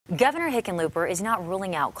Governor Hickenlooper is not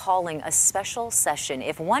ruling out calling a special session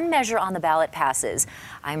if one measure on the ballot passes.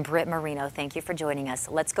 I'm Britt Marino. Thank you for joining us.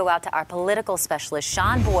 Let's go out to our political specialist,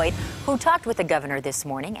 Sean Boyd, who talked with the governor this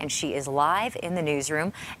morning, and she is live in the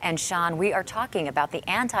newsroom. And Sean, we are talking about the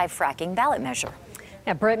anti-fracking ballot measure.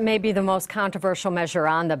 Yeah, Britt may be the most controversial measure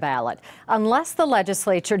on the ballot. Unless the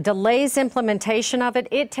legislature delays implementation of it,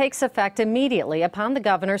 it takes effect immediately upon the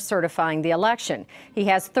governor certifying the election. He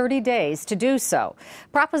has 30 days to do so.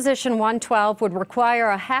 Proposition 112 would require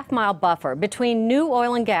a half-mile buffer between new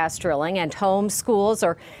oil and gas drilling and homes, schools,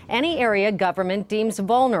 or any area government deems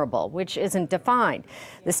vulnerable, which isn't defined.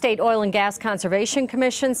 The State Oil and Gas Conservation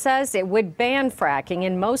Commission says it would ban fracking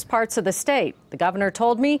in most parts of the state. The governor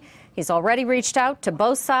told me he's already reached out to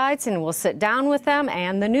both sides and will sit down with them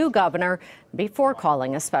and the new governor before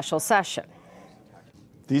calling a special session.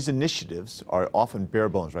 These initiatives are often bare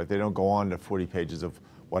bones, right? They don't go on to 40 pages of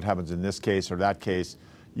what happens in this case or that case.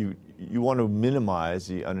 You want to minimize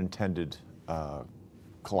the unintended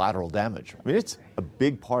collateral damage. I mean, it's a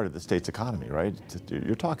big part of the state's economy, right?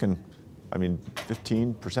 You're talking,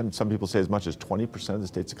 15%, some people say as much as 20% of the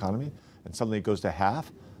state's economy, and suddenly it goes to half.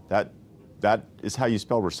 That is how you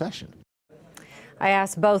spell recession. I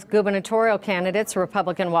asked both gubernatorial candidates,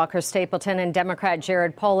 Republican Walker Stapleton and Democrat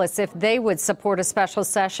Jared Polis, if they would support a special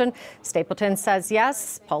session. Stapleton says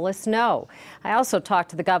yes, Polis no. I also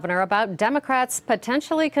talked to the governor about Democrats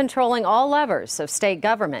potentially controlling all levers of state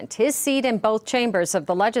government, his seat in both chambers of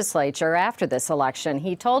the legislature after this election.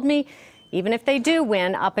 He told me even if they do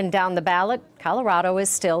win up and down the ballot, Colorado is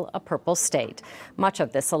still a purple state. Much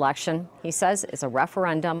of this election, he says, is a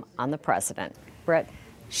referendum on the president. Britt.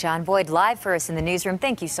 Sean Boyd live for us in the newsroom.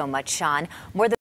 Thank you so much, Sean.